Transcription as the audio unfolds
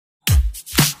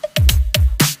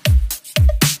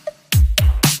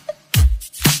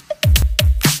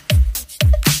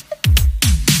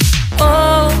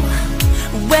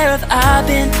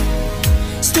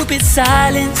stupid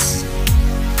silence.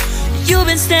 You've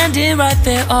been standing right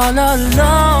there all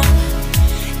along,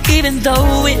 even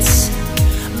though it's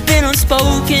been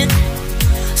unspoken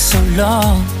so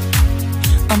long.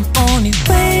 I'm only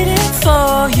waiting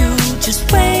for you,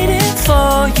 just waiting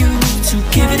for you to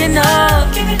give it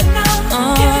enough.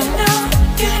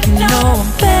 You know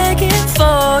I'm begging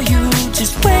for you,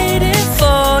 just waiting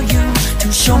for you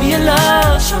to show me your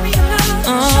love.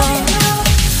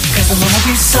 Cause I wanna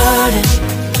be certain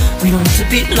we don't have to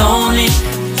be lonely,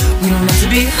 we don't have to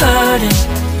be hurting.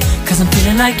 Cause I'm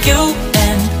feeling like you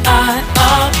and I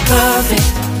are perfect.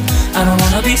 I don't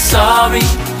wanna be sorry,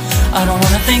 I don't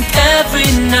wanna think every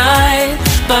night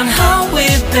about how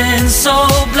we've been so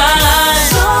blind.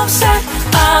 So upset,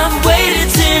 I'm waiting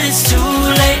till it's too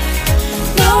late.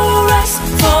 No rest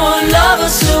for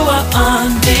lovers who are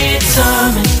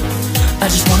undetermined. I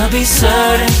just wanna be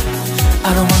certain, I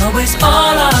don't wanna waste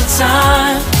all our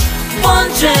time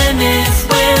wondering if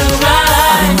we're right.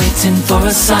 I've been waiting for a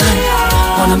sign,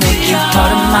 wanna make you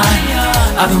part of mine.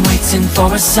 I've been waiting for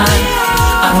a sign,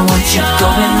 I don't want you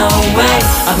going away.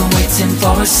 I've been waiting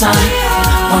for a sign,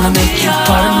 wanna make you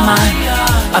part of mine.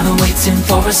 I've been waiting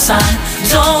for a sign.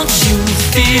 Don't you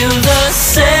feel the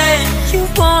same? You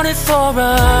want it for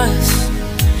us,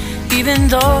 even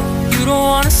though you don't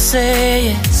wanna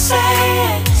say it.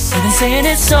 I've been saying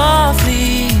it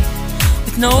softly,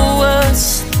 with no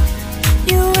words.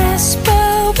 You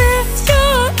whisper with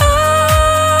your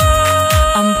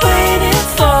eyes. I'm waiting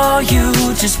for you,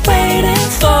 just waiting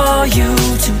for you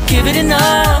to give it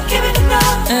enough.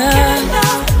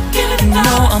 No,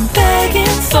 I'm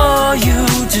begging for you,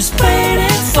 just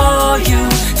waiting for you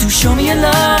to show me your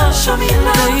love,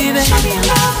 baby.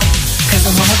 Cause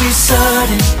I wanna be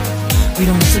certain we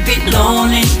don't have to be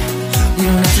lonely, we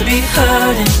don't have to be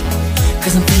hurting.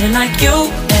 Cause I'm feeling like you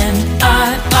and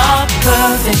I are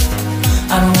perfect.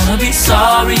 I don't wanna be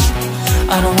sorry,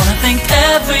 I don't wanna think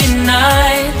every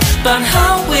night about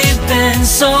how we've been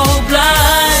so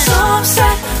blind. So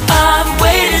upset, I've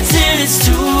waited till it's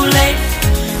too late.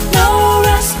 No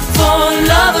rest for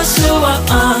lovers who are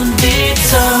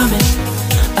undetermined.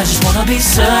 I just wanna be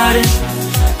certain,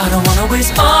 I don't wanna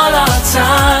waste all our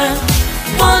time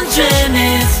wondering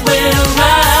if we're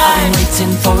right. I've been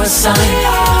waiting for a sign,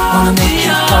 wanna make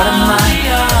you part of mine.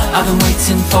 I've been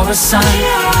waiting for a sign,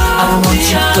 I don't want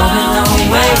you going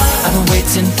away. I've been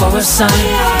waiting for a sign,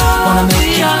 wanna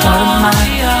make you part of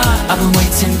mine. I've been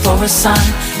waiting for a sign.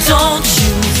 Don't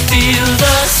you feel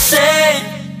the same?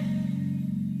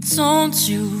 Don't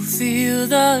you feel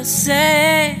the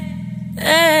same?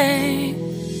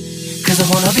 Cause I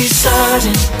wanna be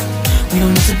certain we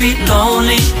don't have to be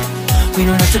lonely, we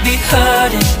don't have to be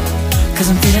hurting. Cause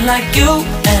I'm feeling like you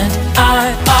and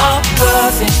I are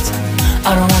perfect.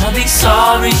 I don't wanna be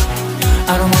sorry,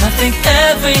 I don't wanna think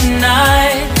every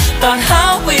night about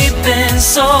how we've been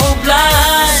so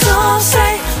blind. So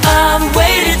say I'm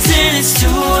waiting till it's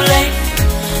too late.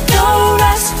 No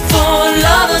rest for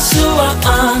lovers who are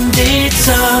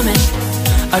undetermined.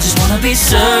 I just wanna be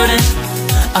certain,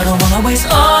 I don't wanna waste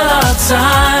all our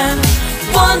time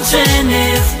wondering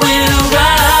if we're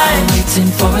right. I've been waiting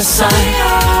for a sign,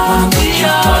 wanna make you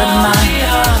part of mine.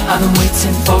 I've been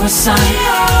waiting for a sign,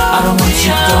 I don't want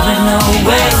you going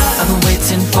away. I've been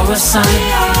waiting for a sign,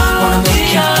 wanna make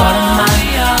you part of mine.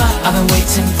 I've been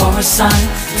waiting for a sign.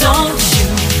 Don't you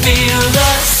feel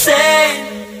the same?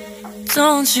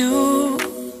 Don't you,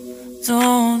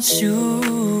 don't you,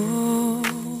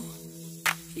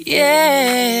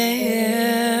 yeah.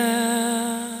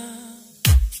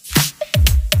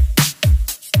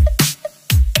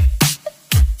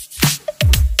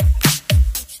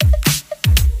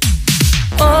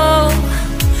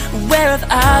 Where have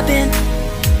I been?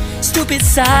 Stupid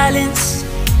silence.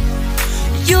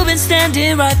 You've been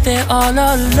standing right there all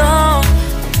along,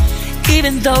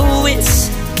 even though it's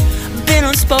been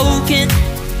unspoken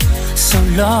so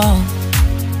long.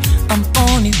 I'm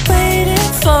only waiting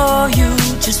for you,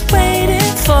 just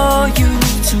waiting for you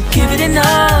to give it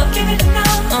enough.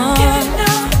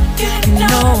 You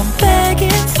know I'm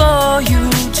begging for you,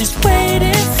 just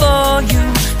waiting for you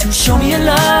to show me your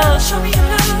love.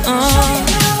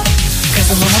 Cause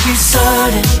I wanna be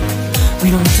certain we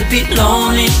don't have to be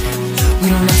lonely, we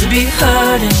don't have to be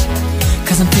hurting.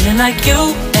 Cause I'm feeling like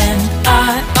you and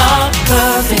I are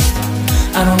perfect.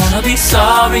 I don't wanna be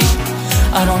sorry,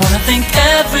 I don't wanna think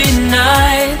every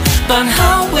night about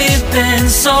how we've been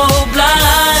so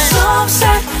blind. So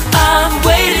upset, I'm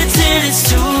waiting till it's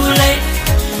too late.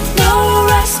 No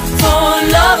rest for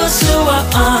lovers who are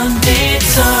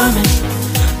undetermined.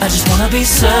 I just wanna be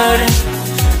certain,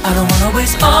 I don't wanna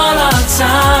waste all our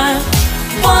time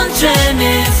wondering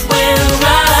if we're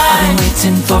right. I've been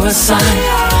waiting for a sign.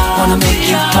 Wanna make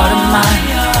you part of mine.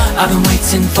 I've been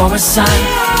waiting for a sign.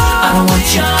 I don't want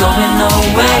you going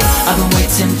away. I've been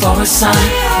waiting for a sign.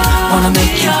 Wanna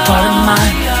make you part of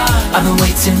mine. I've been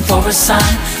waiting for a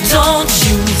sign. Don't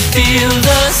you feel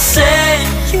the same?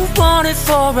 You want it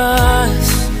for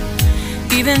us,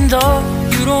 even though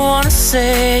you don't wanna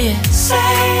say it.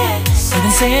 I've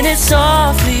been saying it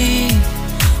softly,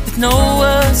 with no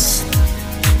words.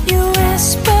 You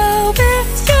whisper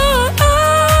with your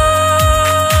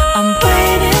eyes. I'm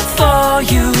waiting for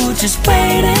you, just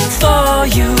waiting for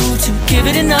you to give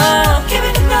it enough. Give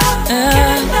it enough, give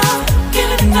it enough, give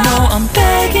it enough. No, I'm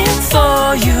begging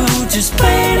for you, just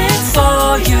waiting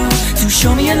for you to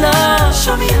show me your love,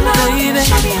 baby.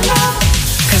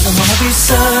 Cause I wanna be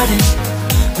certain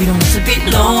we don't have to be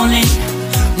lonely,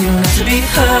 we don't have to be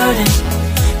hurting.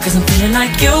 Cause I'm feeling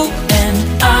like you and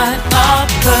I are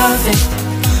perfect.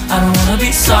 I don't wanna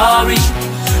be sorry,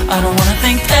 I don't wanna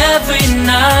think every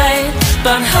night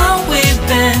about how we've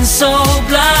been so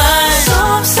blind. So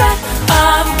upset,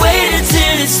 I've waited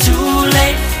till it's too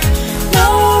late.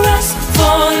 No rest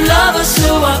for lovers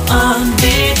who are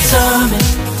undetermined.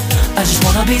 I just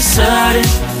wanna be certain,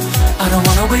 I don't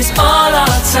wanna waste all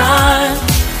our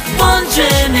time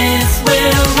wondering if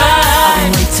we're right. I've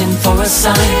been waiting for a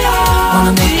sign.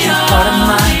 Wanna make you part of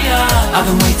mine. I've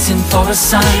been waiting for a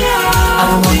sign. I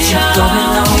don't want you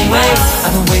going away.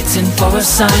 I've been waiting for a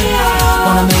sign.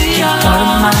 Wanna make you part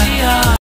of mine.